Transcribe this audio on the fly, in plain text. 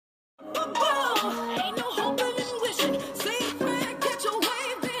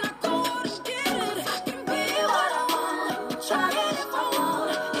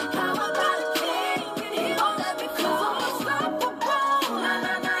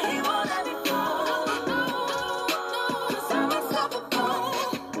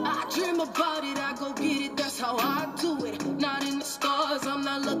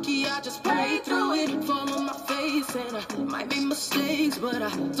There might be mistakes, but I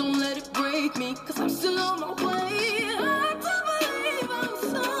don't let it break me, 'cause I'm still on my way. I do believe I'm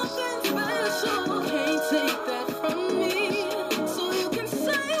something special. Can't take that from me. So you can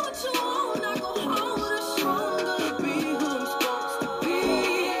say what you want, I go harder, stronger, be who I'm supposed to be.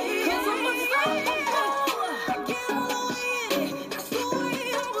 'Cause I'm unstoppable. I get all in it. That's the way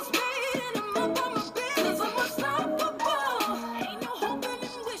I was made, and I'm up on my business. I'm unstoppable. Ain't no hoping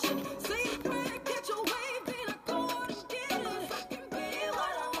and wishing. Say a prayer, get your wave, then I go out and get it. I can be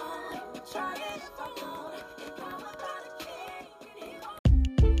what I want. Try it if I want. Empowered by the King.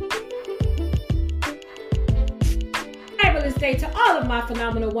 Fabulous day to all of my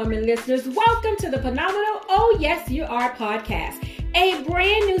Phenomenal Woman listeners. Welcome to the Phenomenal Oh Yes You Are podcast, a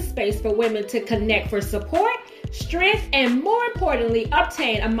brand new space for women to connect for support, strength, and more importantly,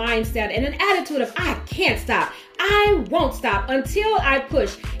 obtain a mindset and an attitude of I can't stop, I won't stop until I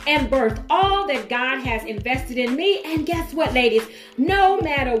push and birth all that God has invested in me. And guess what, ladies? No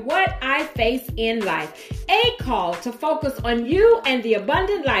matter what I face in life, a call to focus on you and the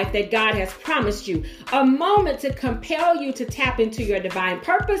abundant life that God has promised you. A moment to compel you to tap into your divine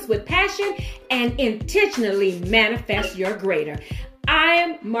purpose with passion and intentionally manifest your greater. I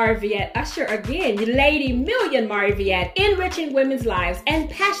am Marviette Usher again, Lady Million Marviette, enriching women's lives and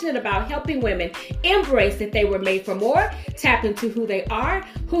passionate about helping women embrace that they were made for more, tap into who they are,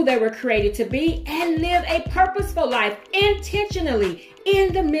 who they were created to be, and live a purposeful life intentionally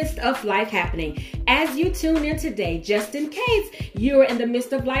in the midst of life happening. As you tune in today, just in case you're in the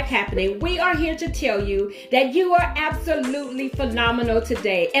midst of life happening, we are here to tell you that you are absolutely phenomenal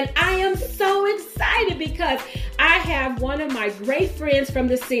today. And I am so excited because I have one of my great friends from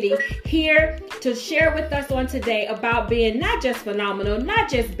the city here to share with us on today about being not just phenomenal,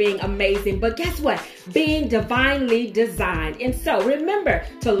 not just being amazing, but guess what? Being divinely designed. And so remember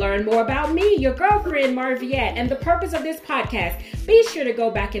to learn more about me, your girlfriend Marviette, and the purpose of this podcast. Be sure to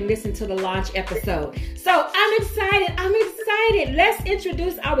go back and listen to the launch episode. So I'm excited. Let's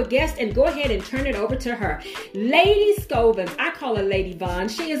introduce our guest and go ahead and turn it over to her. Lady Scovens. I call her Lady Von.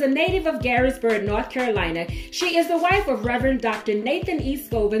 She is a native of Garrisburg, North Carolina. She is the wife of Reverend Dr. Nathan E.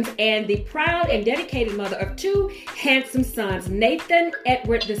 Scovens and the proud and dedicated mother of two handsome sons, Nathan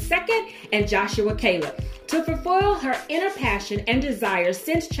Edward II and Joshua Caleb. To fulfill her inner passion and desires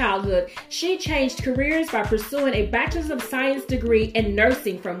since childhood, she changed careers by pursuing a Bachelor's of Science degree in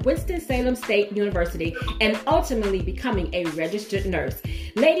nursing from Winston-Salem State University and ultimately becoming a registered nurse.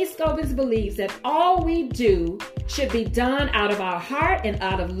 Lady Scovens believes that all we do should be done out of our heart and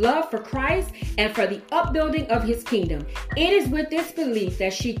out of love for Christ and for the upbuilding of his kingdom. It is with this belief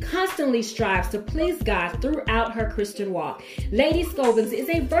that she constantly strives to please God throughout her Christian walk. Lady Scovens is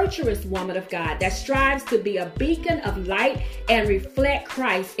a virtuous woman of God that strives to be a beacon of light and reflect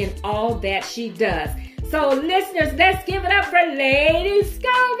Christ in all that she does. So listeners, let's give it up for Lady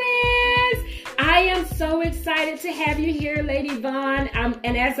Scovens. I am so excited to have you here, Lady Von.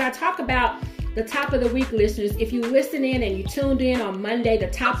 And as I talk about the top of the week, listeners, if you listen in and you tuned in on Monday, the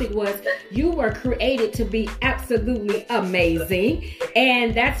topic was you were created to be absolutely amazing.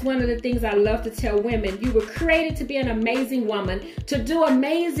 And that's one of the things I love to tell women. You were created to be an amazing woman, to do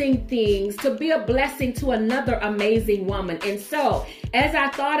amazing things, to be a blessing to another amazing woman. And so as I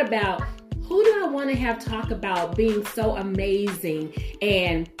thought about who do I want to have talk about being so amazing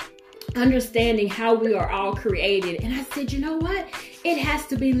and understanding how we are all created, and I said, you know what? It has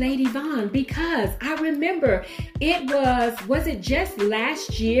to be Lady Von, because I remember was it just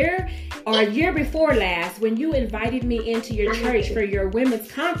last year or a year before last when you invited me into your church for your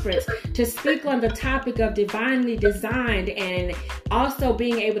women's conference to speak on the topic of divinely designed and also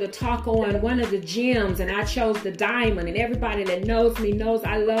being able to talk on one of the gems, and I chose the diamond, and everybody that knows me knows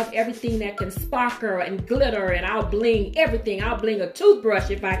I love everything that can sparkle and glitter, and I'll bling everything. I'll bling a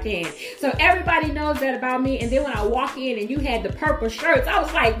toothbrush if I can. So everybody knows that about me. And then when I walk in and you had the purple shirts, I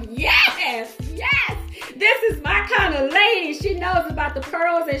was like, yes, this is my kind of lady. She knows about the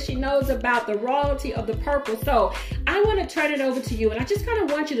pearls and she knows about the royalty of the purple. So I want to turn it over to you, and I just kind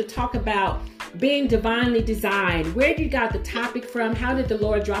of want you to talk about being divinely designed. Where you got the topic from? How did the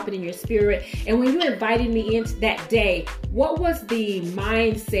Lord drop it in your spirit? And when you invited me into that day, what was the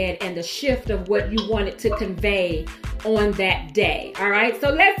mindset and the shift of what you wanted to convey on that day? All right, so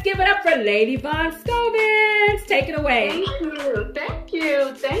let's give it up for Lady Von Scovens. Take it away. Thank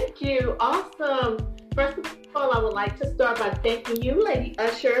you. Awesome. First of all, I would like to start by thanking you, Lady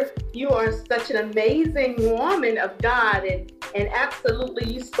Usher. You are such an amazing woman of God, and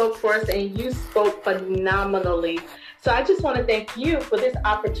absolutely you spoke for us and you spoke phenomenally. So I just want to thank you for this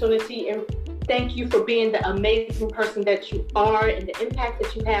opportunity, and thank you for being the amazing person that you are and the impact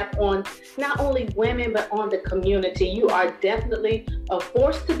that you have on not only women, but on the community. You are definitely a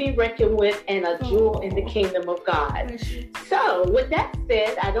force to be reckoned with and a jewel in the kingdom of God. So with that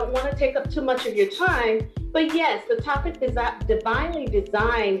said, I don't want to take up too much of your time, but yes, the topic Divinely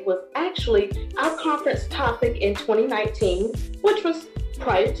Designed was actually our conference topic in 2019, which was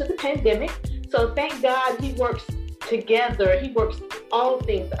prior to the pandemic. So thank God he works together. He works all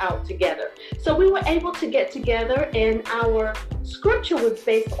things out together. So we were able to get together, and our scripture was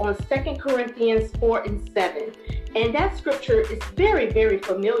based on 2 Corinthians 4:7. And that scripture is very, very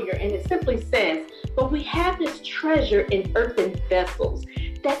familiar, and it simply says, "But we have this treasure in earthen vessels,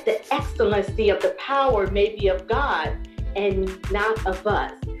 that the excellency of the power may be of God and not of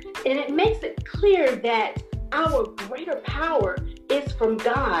us." And it makes it clear that our greater power is from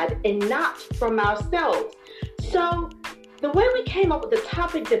God and not from ourselves. So the way we came up with the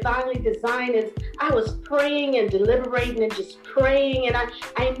topic Divinely Designed is I was praying and deliberating and just praying, and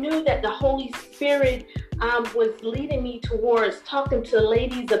I knew that the Holy Spirit was leading me towards talking to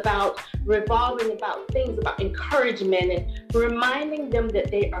ladies about revolving about things about encouragement and reminding them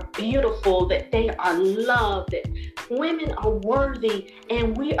that they are beautiful, that they are loved, that women are worthy,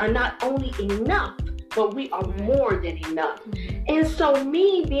 and we are not only enough, but we are more than enough. And so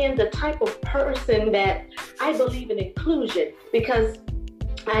me being the type of person that I believe in inclusion, because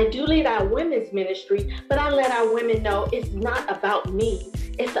I do lead our women's ministry, but I let our women know it's not about me.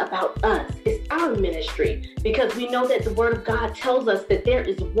 It's about us. It's our ministry, because we know that the Word of God tells us that there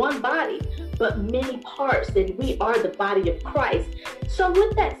is one body, but many parts, and we are the body of Christ. So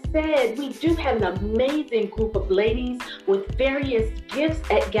with that said, we do have an amazing group of ladies with various gifts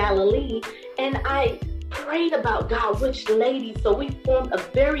at Galilee, and I prayed about God, which ladies. So we formed a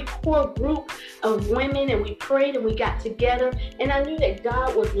very core group of women, and we prayed and we got together, and I knew that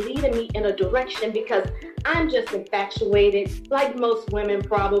God was leading me in a direction, because I'm just infatuated, like most women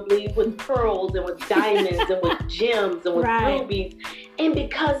probably, with pearls and with diamonds and with gems and with rubies. And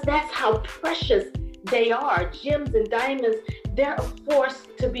because that's how precious they are, gems and diamonds, they're a force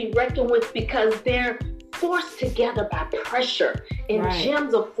to be reckoned with, because they're forced together by pressure, and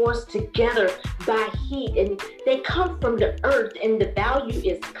gems are forced together by heat, and they come from the earth, and the value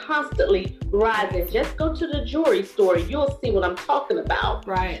is constantly rising. Just go to the jewelry store, you'll see what I'm talking about.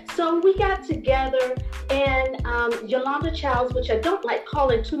 So we got together, and Yolanda Childs, which I don't like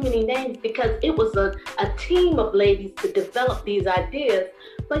calling too many names because it was a team of ladies to develop these ideas.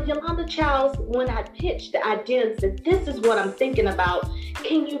 But Yolanda Childs, when I pitched the idea and said, "This is what I'm thinking about,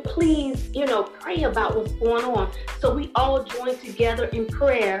 can you please, pray about what's going on?" So we all joined together in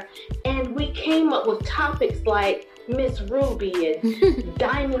prayer, and we came up with topics like Miss Ruby and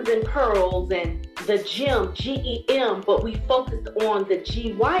Diamonds and Pearls and the gem, GEM, but we focused on the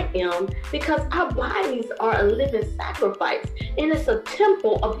GYM because our bodies are a living sacrifice, and it's a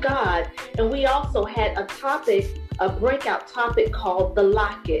temple of God. And we also had a breakout topic called the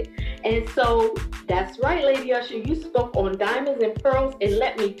locket. And so that's right, Lady Usher, you spoke on Diamonds and Pearls, and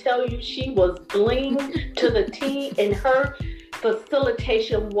let me tell you, she was bling to the T, and her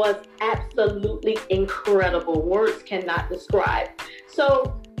facilitation was absolutely incredible. Words cannot describe.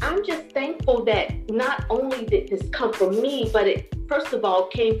 So I'm just thankful that not only did this come from me, but it first of all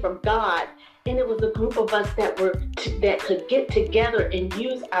came from God, and it was a group of us that could get together and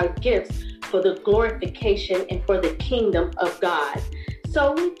use our gifts for the glorification and for the kingdom of God.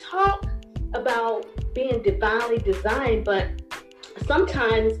 So we talk about being divinely designed, but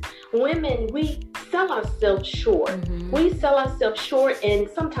sometimes women, we sell ourselves short. We sell ourselves short, and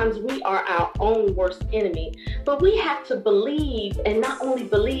sometimes we are our own worst enemy. But we have to believe, and not only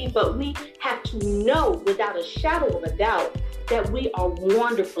believe, but we have to know without a shadow of a doubt that we are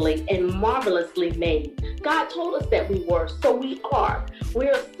wonderfully and marvelously made. God told us that we were, so we are. We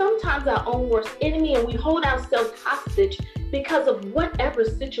are sometimes our own worst enemy, and we hold ourselves hostage because of whatever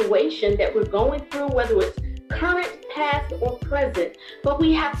situation that we're going through, whether it's current, past, or present. But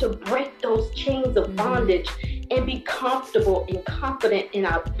we have to break those chains of bondage and be comfortable and confident in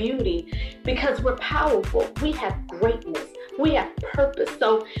our beauty, because we're powerful. We have greatness. We have purpose.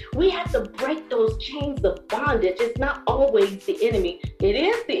 So we have to break those chains of bondage. It's not always the enemy. It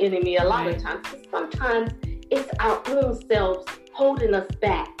is the enemy a lot of times, but sometimes it's our own selves holding us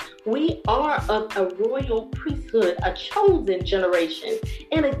back. We are of a royal priesthood, a chosen generation.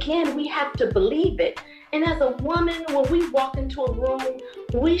 And again, we have to believe it. And as a woman, when we walk into a room,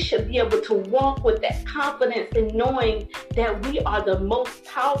 we should be able to walk with that confidence in knowing that we are the most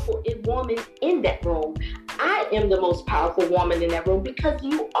powerful woman in that room. I am the most powerful woman in that room because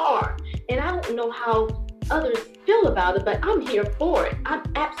you are. And I don't know how others feel about it, but I'm here for it. I'm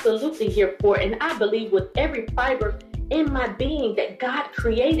absolutely here for it. And I believe with every fiber in my being that God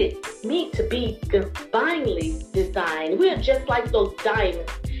created me to be divinely designed. We are just like those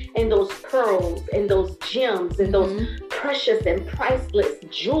diamonds and those pearls and those gems and those precious and priceless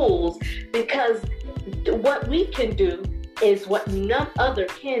jewels, because what we can do is what none other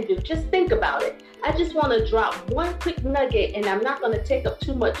can do. Just think about it. I just want to drop one quick nugget, and I'm not going to take up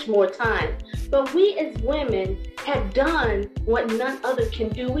too much more time. But we as women have done what none other can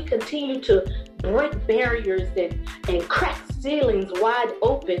do. We continue to break barriers and crack ceilings wide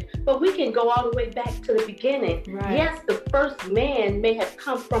open, but we can go all the way back to the beginning. Right. Yes, the first man may have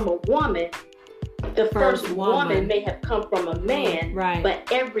come from a woman. The first woman may have come from a man. Right.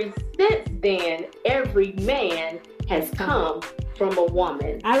 But ever since then, every man has come from a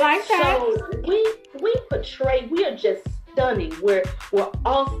woman. I like that. So we portray, we are just stunning. We're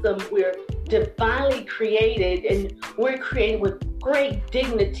awesome. We're divinely created, and we're created with great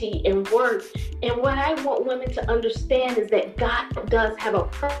dignity and worth. And what I want women to understand is that God does have a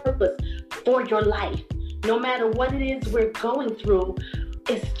purpose for your life. No matter what it is we're going through,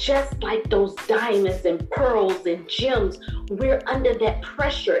 it's just like those diamonds and pearls and gems. We're under that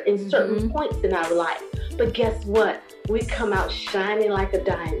pressure in certain points in our life. But guess what? We come out shining like a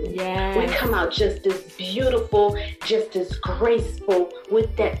diamond. Yes. We come out just as beautiful, just as graceful,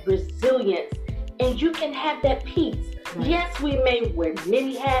 with that resilience. And you can have that peace. Right. Yes, we may wear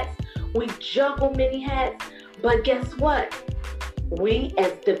many hats. We juggle many hats. But guess what? We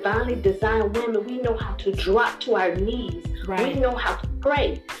as divinely designed women, we know how to drop to our knees. Right. We know how to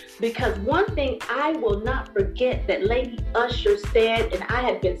pray. Because one thing I will not forget that Lady Usher said, and I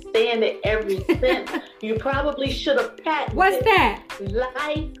have been saying it ever since. You probably should have patented. What's that?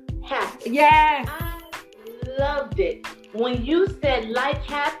 Life happens. Yes. I loved it. When you said life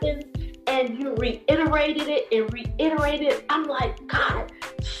happens and you reiterated it, I'm like, God,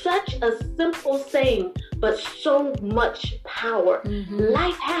 such a simple saying, but so much power.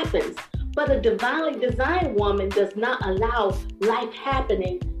 Life happens. But a divinely designed woman does not allow life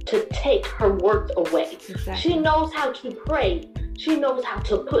happening to take her worth away. Exactly. She knows how to pray. She knows how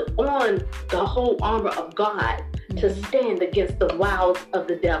to put on the whole armor of God to stand against the wiles of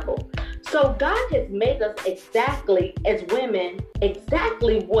the devil. So God has made us exactly as women,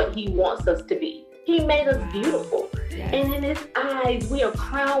 exactly what he wants us to be. He made us beautiful. Yes. And in his eyes, we are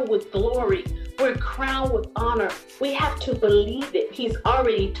crowned with glory. We're crowned with honor. We have to believe it. He's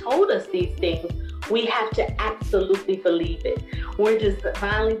already told us these things. We have to absolutely believe it. We're just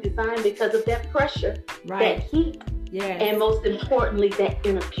divinely designed because of that pressure, that heat, and most importantly, that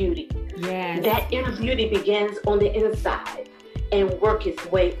inner beauty. Yes. That inner beauty begins on the inside and work its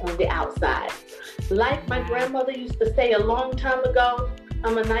way on the outside. Like my grandmother used to say a long time ago,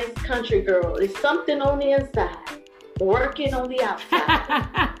 I'm a nice country girl. There's something on the inside, working on the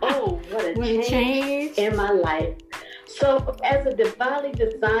outside. Oh, what a change in my life. So as a divinely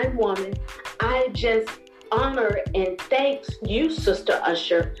designed woman, I just honor and thank you, Sister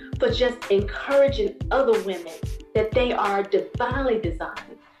Usher, for just encouraging other women that they are divinely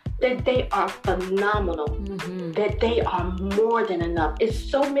designed, that they are phenomenal, that they are more than enough. It's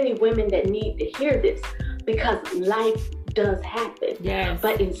so many women that need to hear this, because life does happen. Yes.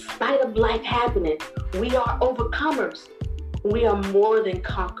 But in spite of life happening, we are overcomers. We are more than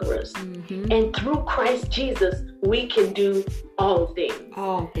conquerors. And through Christ Jesus, we can do all things.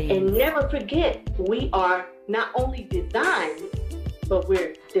 All things. And never forget, we are not only designed, but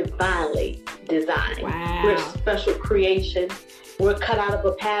we're divinely designed. Wow. We're a special creation. We're cut out of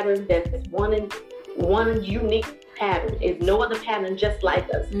a pattern that's one unique pattern. There's no other pattern just like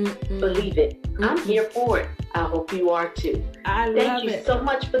us. Believe it. I'm here for it. I hope you are too. Thank you so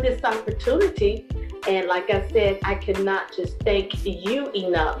much for this opportunity. And like I said, I cannot just thank you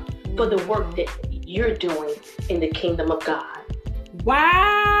enough for the work that you're doing in the kingdom of God.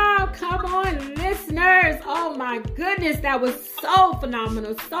 Wow, come on, listeners. Oh my goodness, that was so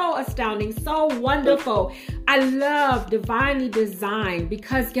phenomenal, so astounding, so wonderful. I love divinely designed,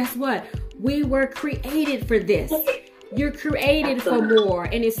 because guess what? We were created for this. You're created for more.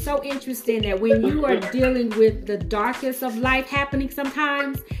 And it's so interesting that when you are dealing with the darkest of life happening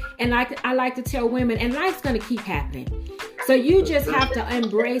sometimes, and I like to tell women, and life's going to keep happening. So you just have to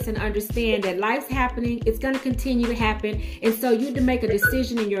embrace and understand that life's happening. It's going to continue to happen. And so you need to make a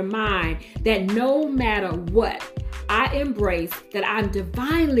decision in your mind that no matter what, I embrace that I'm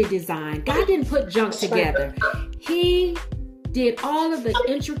divinely designed. God didn't put junk together. He did all of the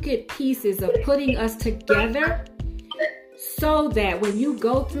intricate pieces of putting us together, so that when you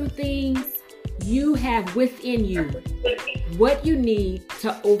go through things, You have within you what you need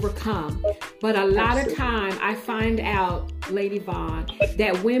to overcome. But a lot of time I find out, Lady Vaughn,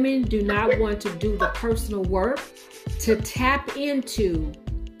 that women do not want to do the personal work to tap into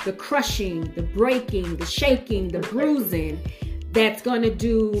the crushing, the breaking, the shaking, the bruising that's going to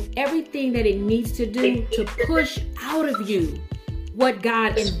do everything that it needs to do to push out of you what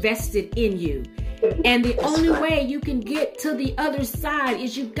God invested in you. And the only way you can get to the other side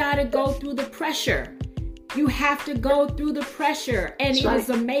is you got to go through the pressure. You have to go through the pressure. And it is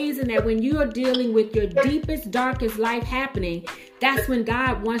amazing that when you are dealing with your deepest, darkest life happening, that's when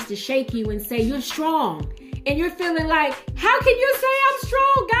God wants to shake you and say, you're strong. And you're feeling like, how can you say I'm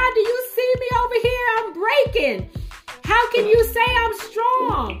strong? God, do you see me over here? I'm breaking. How can you say I'm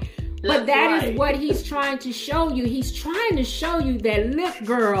strong? But that is what he's trying to show you. He's trying to show you that, look,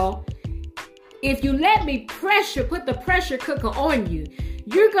 girl, if you let me put the pressure cooker on you,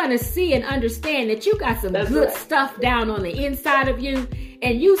 you're going to see and understand that you got some good stuff down on the inside of you,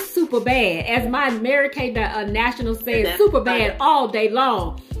 and you super bad. As my Mary Kay National says, super bad all day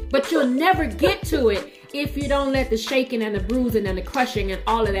long. But you'll never get to it if you don't let the shaking and the bruising and the crushing and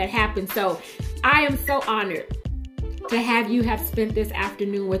all of that happen. So I am so honored to have you have spent this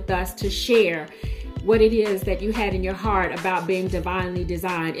afternoon with us to share what it is that you had in your heart about being divinely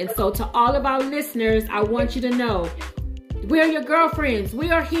designed. And so to all of our listeners, I want you to know, we're your girlfriends. We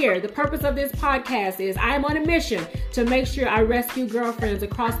are here. The purpose of this podcast is I am on a mission to make sure I rescue girlfriends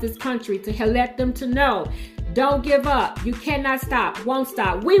across this country to let them to know, don't give up. You cannot stop. Won't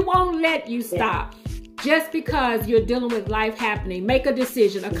stop. We won't let you stop. Just because you're dealing with life happening, make a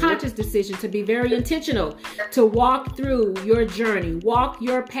decision, a conscious decision to be very intentional, to walk through your journey, walk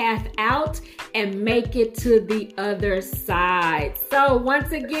your path out and make it to the other side. So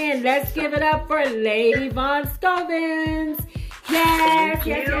once again, let's give it up for Lady Vaughn Scovens. Yes.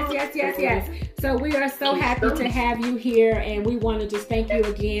 So we are so happy to have you here, and we want to just thank you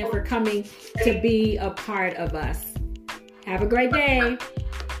again for coming to be a part of us. Have a great day.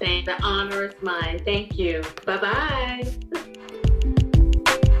 The honor is mine. Thank you. Bye-bye.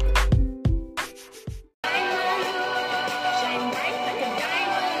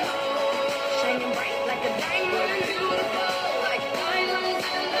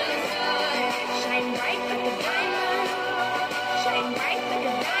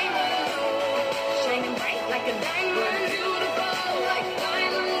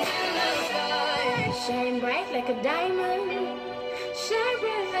 Shine bright like a diamond. Shine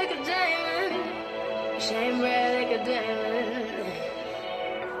bright like a diamond. Shine bright like a diamond.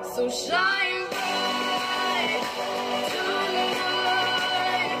 So shine bright.